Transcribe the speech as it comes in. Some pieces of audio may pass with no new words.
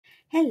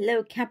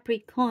Hello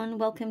Capricorn,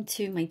 welcome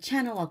to my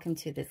channel, welcome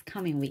to this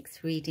coming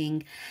week's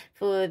reading.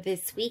 For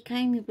this week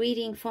I'm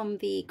reading from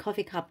the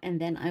coffee cup,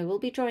 and then I will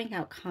be drawing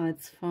out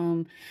cards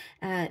from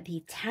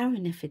the Tarot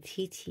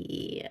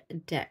Nefertiti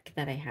deck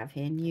that I have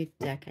here, new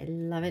deck, I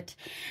love it.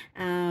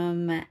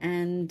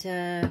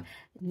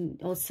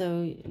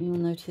 Also you'll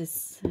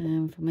notice for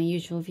my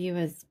usual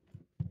viewers,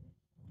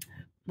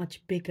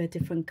 much bigger,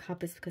 different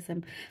cup is because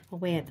I'm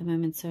away at the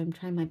moment, so I'm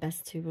trying my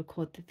best to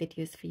record the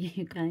videos for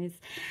you guys.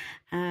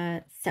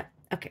 So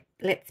okay,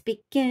 let's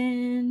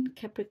begin,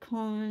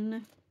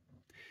 Capricorn.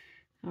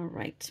 All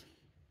right,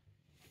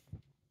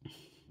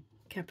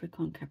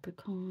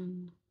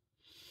 Capricorn.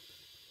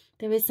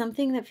 There is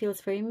something that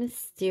feels very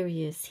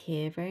mysterious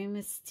here, very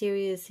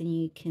mysterious, and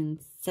you can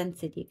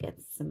sense it, you can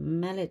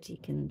smell it, you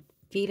can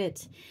feel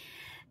it.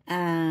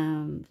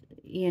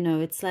 You know,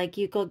 it's like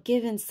you got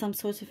given some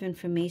sort of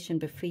information,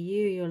 but for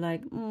you, you're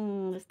like,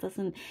 this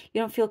doesn't,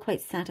 you don't feel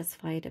quite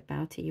satisfied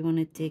about it. You want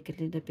to dig a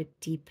little bit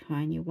deeper,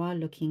 and you are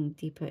looking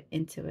deeper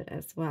into it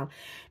as well.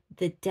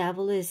 The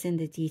devil is in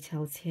the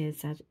details here,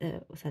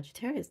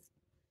 Sagittarius.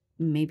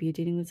 Maybe you're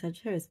dealing with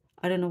Sagittarius.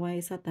 I don't know why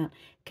I said that.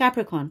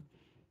 Capricorn.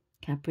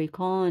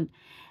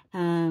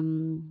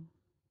 The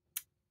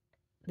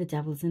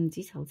devil's in the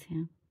details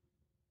here.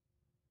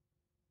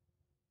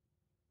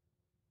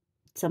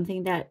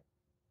 Something that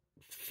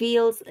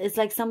feels, it's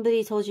like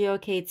somebody told you,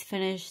 okay, it's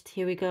finished,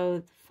 here we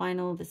go,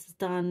 final, this is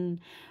done,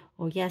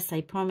 or yes,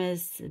 I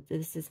promise,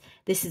 this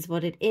is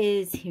what it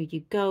is, here you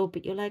go,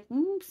 but you're like,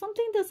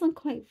 something doesn't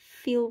quite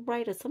feel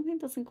right, or something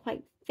doesn't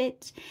quite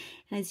fit.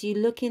 And as you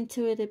look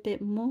into it a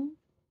bit more,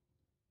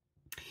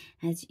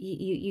 as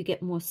you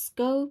get more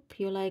scope,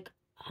 you're like,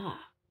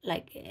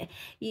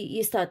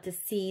 you start to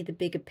see the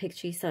bigger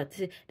picture. You start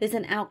to, there's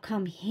an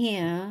outcome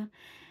here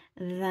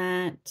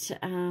that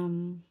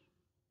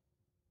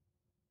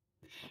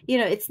you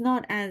know, it's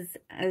not as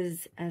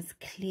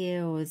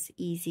clear or as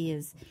easy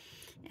as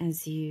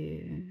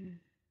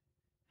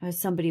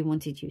somebody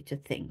wanted you to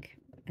think,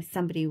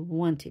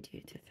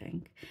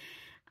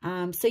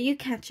 so you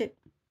catch it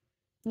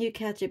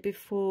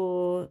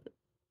before,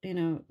 you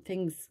know,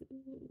 things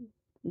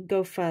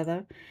go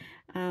further.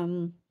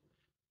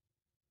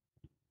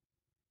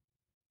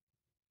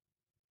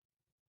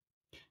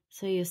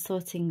 So you're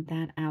sorting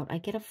that out. I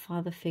get a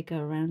father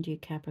figure around you,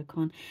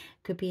 Capricorn.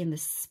 Could be in the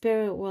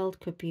spirit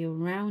world, could be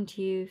around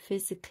you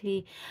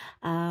physically,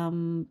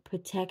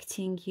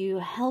 protecting you,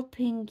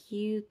 helping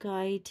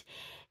guide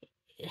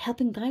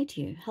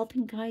you.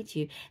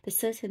 There's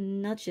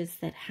certain nudges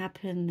that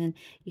happen, and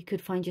you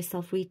could find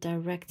yourself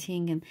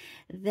redirecting. And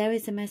there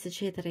is a message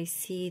here that I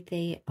see.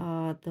 They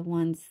are the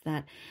ones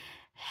that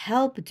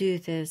help do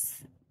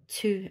this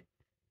to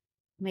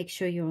make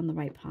sure you're on the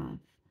right path.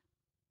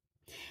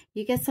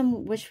 You get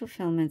some wish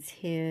fulfillments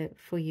here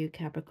for you,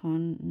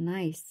 Capricorn.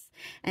 Nice.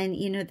 And,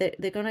 you know,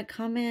 they're going to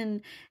come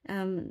in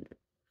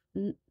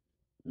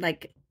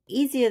like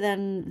easier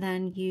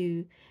than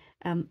you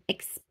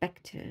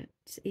expected.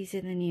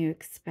 Easier than you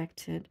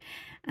expected.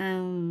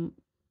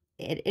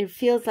 It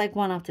feels like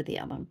one after the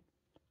other.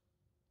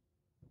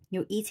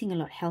 You're eating a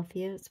lot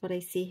healthier. That's what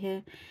I see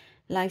here.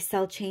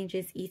 Lifestyle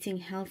changes, eating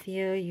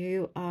healthier.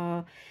 You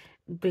are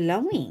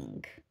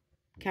glowing,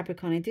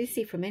 Capricorn. I do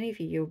see for many of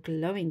you, you're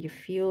glowing. You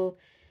feel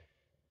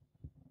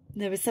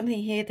there is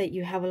something here that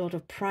you have a lot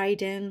of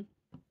pride in.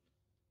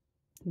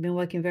 You've been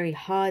working very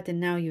hard, and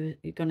now you're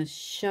going to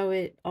show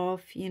it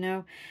off, you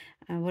know,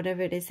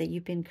 whatever it is that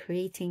you've been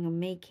creating or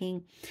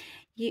making.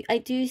 I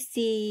do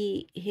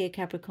see here,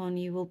 Capricorn,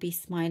 you will be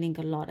smiling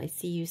a lot. I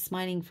see you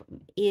smiling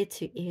from ear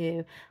to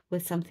ear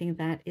with something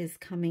that is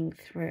coming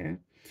through,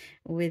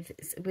 with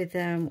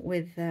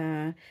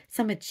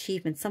some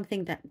achievement,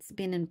 something that's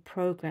been in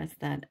progress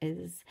that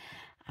is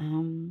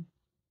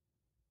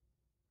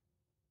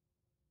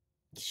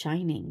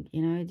shining.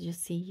 You know, I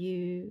just see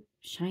you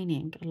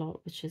shining a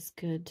lot, which is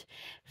good.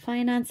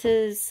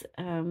 Finances,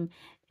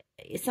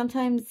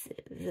 sometimes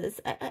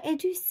I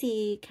do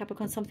see,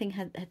 Capricorn, something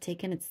had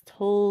taken its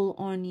toll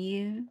on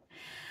you.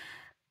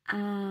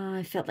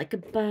 I felt like a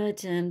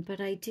burden, but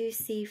I do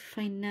see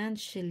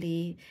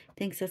financially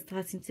things are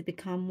starting to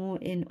become more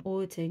in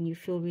order, and you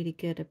feel really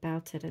good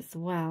about it as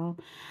well.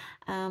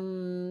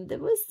 There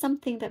was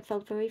something that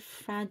felt very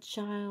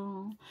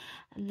fragile,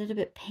 a little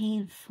bit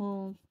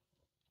painful,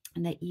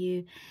 and that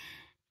you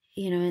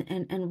know,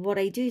 and what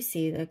I do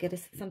see, I get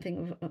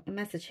something, a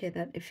message here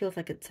that it feels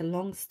like it's a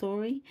long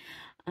story,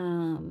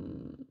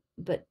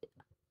 but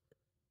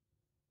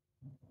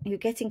you're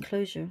getting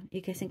closure,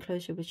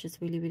 which is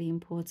really, really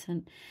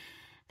important.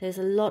 There's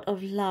a lot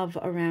of love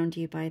around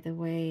you, by the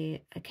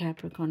way,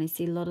 Capricorn. I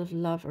see a lot of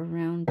love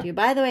around you.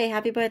 By the way,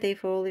 happy birthday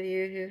for all of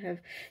you who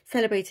have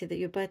celebrated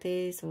your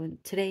birthdays, or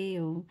today,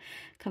 or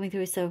coming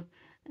through. So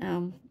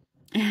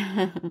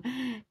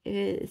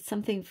it's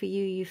something for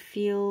you. You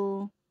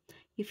feel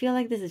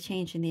like there's a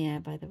change in the air,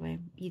 by the way.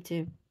 You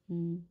do.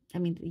 I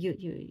mean, you're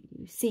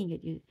seeing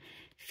it, you're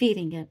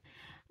feeling it.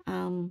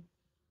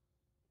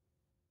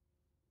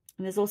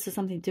 And there's also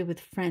something to do with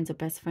friends or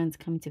best friends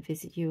coming to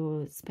visit you,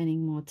 or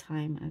spending more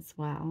time as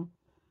well.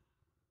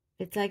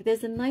 It's like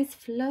there's a nice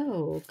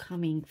flow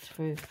coming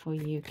through for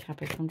you,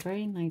 Capricorn.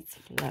 Very nice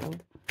flow.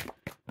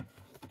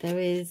 There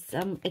is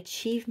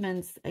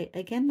achievements,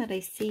 again, that I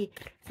see.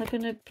 It's not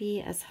going to be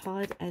as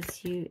hard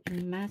as you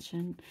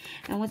imagine.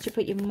 And once you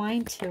put your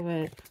mind to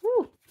it,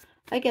 whew,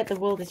 I get the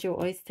world is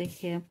your oyster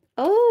here.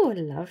 Oh,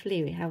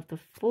 lovely. We have the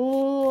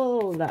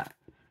Fool,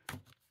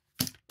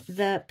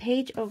 the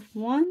Page of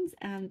Wands,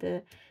 and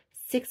the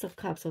Six of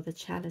Cups, or the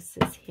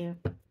Chalices here.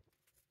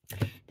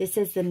 This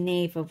is the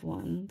Knave of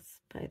Wands,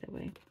 by the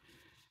way.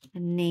 A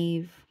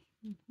Knave,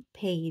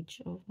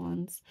 Page of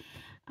Wands.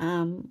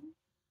 The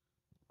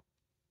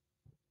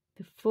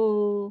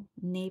Fool,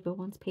 Knave of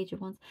Wands, Page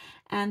of Wands,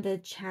 and the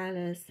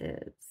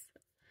Chalices.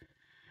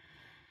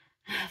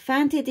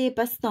 Fanti di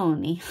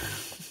Bastoni.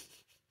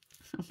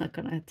 I'm not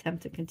going to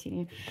attempt to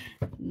continue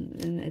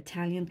in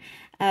Italian.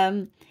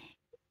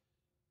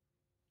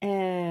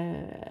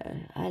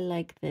 I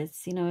like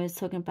this. You know, I was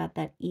talking about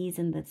that ease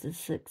and that's a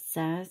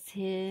success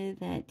here,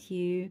 that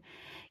you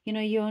know,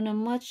 you're in a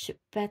much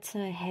better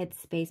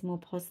headspace, more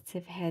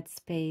positive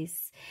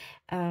headspace.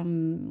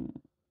 And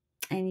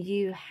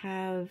you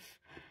have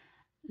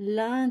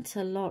learned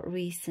a lot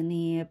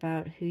recently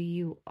about who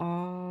you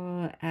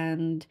are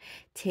and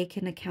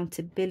taken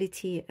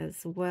accountability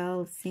as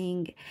well.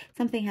 Seeing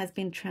something has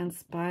been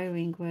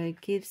transpiring where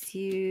it gives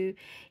you,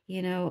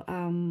 you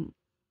know,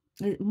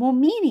 more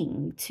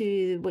meaning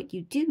to what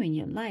you do in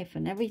your life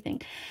and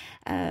everything.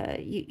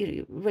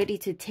 You're ready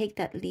to take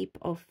that leap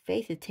of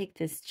faith, to take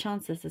this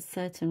chance. There's a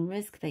certain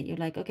risk that you're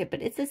like, okay,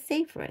 but it's a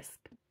safe risk,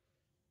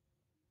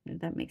 if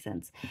that makes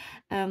sense.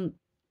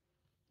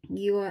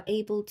 You are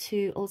able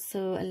to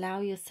also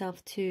allow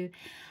yourself to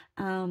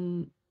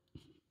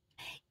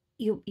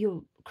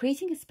you're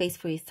creating a space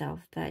for yourself,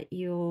 that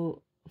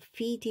you're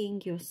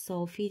feeding your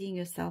soul, feeding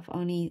yourself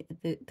only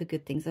the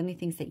good things, only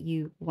things that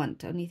you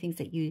want, only things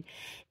that you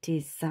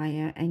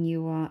desire, and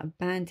you are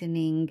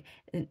abandoning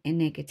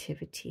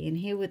negativity. And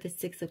here with the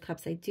Six of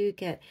Cups, I do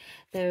get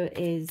there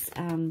is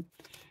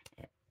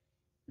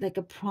like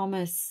a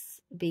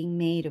promise being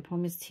made, a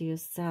promise to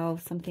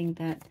yourself, something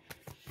that,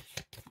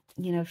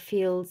 you know,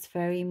 feels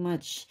very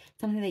much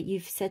something that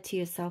you've said to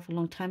yourself a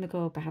long time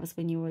ago, perhaps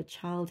when you were a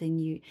child,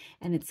 and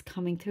it's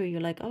coming through.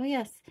 You're like, oh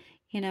yes,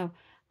 you know,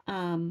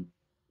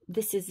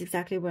 this is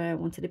exactly where I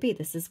wanted to be.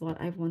 This is what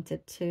I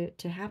wanted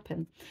to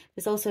happen.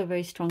 There's also a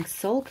very strong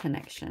soul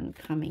connection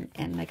coming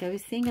in. Like I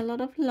was seeing a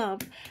lot of love,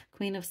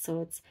 Queen of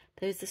Swords.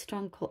 There's a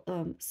strong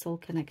soul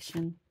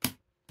connection.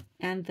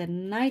 And the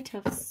Knight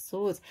of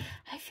Swords.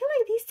 I feel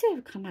like these two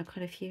have come out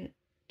quite a few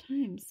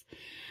times.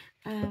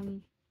 A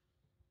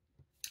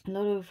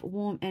lot of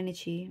warm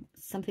energy,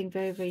 something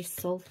very, very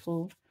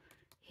soulful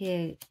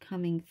here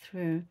coming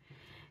through.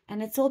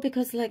 And it's all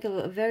because like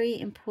a very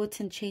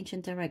important change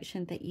in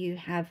direction that you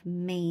have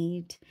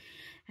made,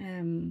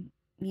 you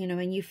know,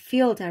 and you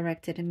feel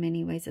directed in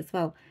many ways as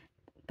well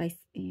by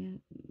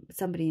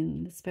somebody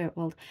in the spirit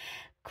world.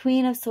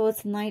 Queen of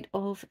Swords, Knight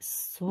of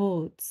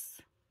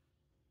Swords.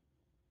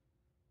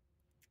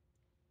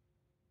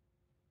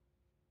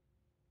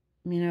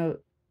 You know,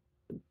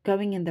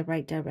 going in the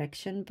right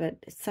direction,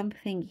 but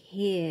something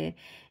here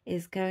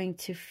is going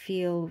to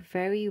feel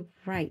very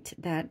right,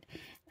 that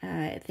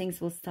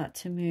things will start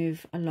to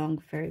move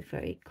along very,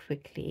 very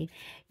quickly.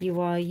 You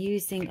are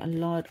using a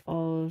lot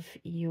of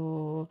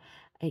your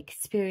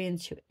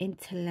experience, your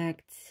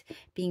intellect,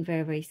 being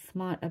very, very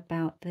smart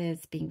about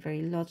this, being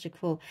very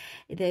logical.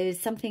 There is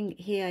something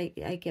here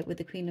I get with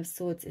the Queen of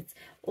Swords. It's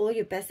all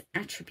your best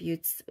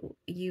attributes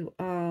you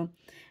are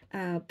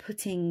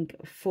putting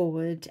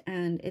forward,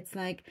 and it's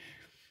like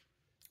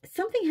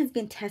something has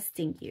been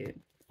testing you,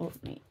 or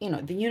you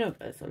know, the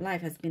universe or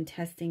life has been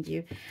testing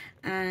you,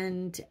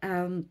 and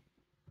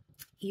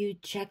you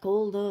check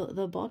all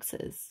the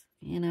boxes,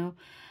 you know.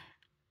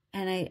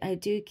 And I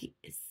do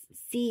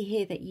see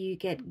here that you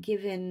get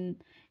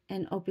given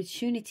an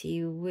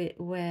opportunity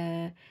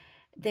where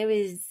there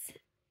is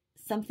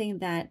something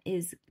that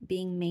is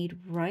being made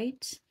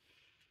right,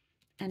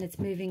 and it's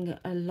moving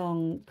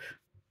along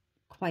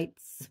quite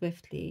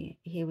swiftly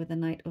here with the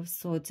Knight of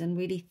Swords, and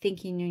really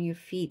thinking on your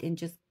feet and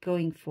just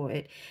going for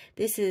it.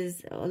 This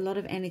is a lot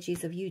of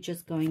energies of you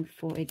just going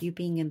for it, you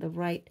being in the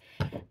right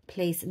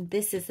place. And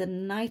this is the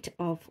Knight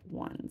of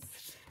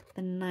Wands,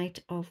 the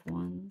Knight of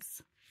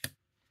Wands.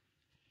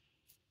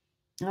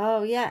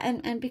 Oh yeah,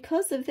 and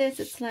because of this,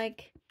 it's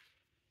like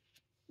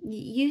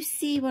you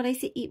see what I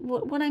see.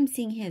 What I'm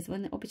seeing here is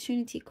when the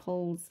opportunity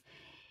calls,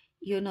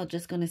 you're not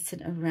just going to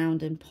sit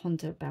around and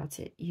ponder about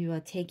it. You are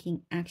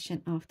taking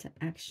action after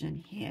action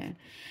here.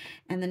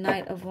 And the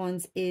Knight of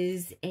Wands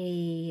is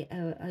a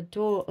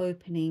door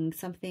opening,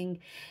 something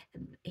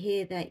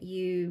here that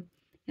you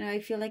know, I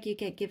feel like you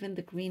get given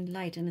the green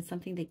light, and it's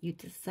something that you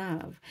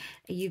deserve.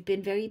 You've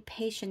been very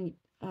patient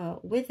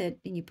with it,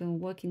 and you've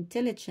been working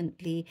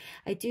diligently.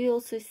 I do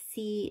also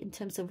see, in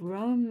terms of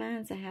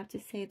romance, I have to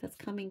say that's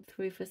coming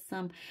through for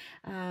some.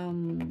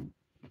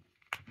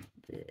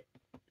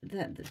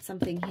 That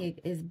something here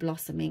is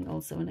blossoming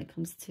also when it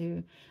comes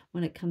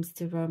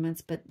to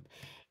romance. But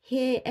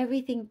here,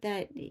 everything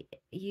that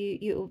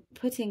you're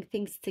putting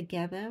things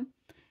together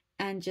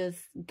and just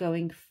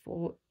going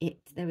for it.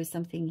 There is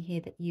something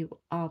here that you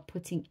are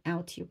putting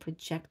out, you're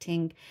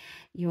projecting,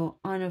 you're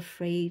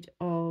unafraid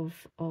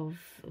of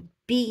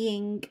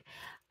being,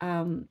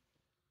 and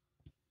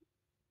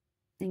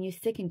you're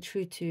sticking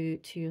true to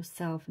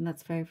yourself, and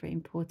that's very, very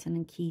important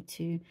and key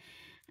to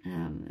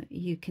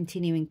you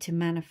continuing to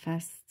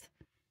manifest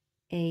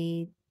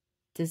a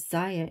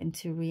desire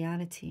into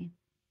reality.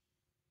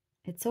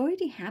 It's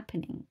already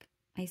happening,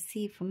 I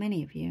see, for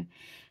many of you.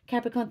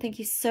 Capricorn, thank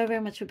you so very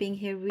much for being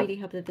here. Really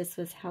hope that this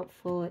was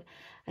helpful.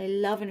 I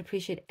love and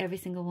appreciate every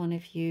single one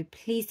of you.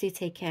 Please do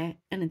take care,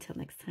 and until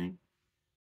next time.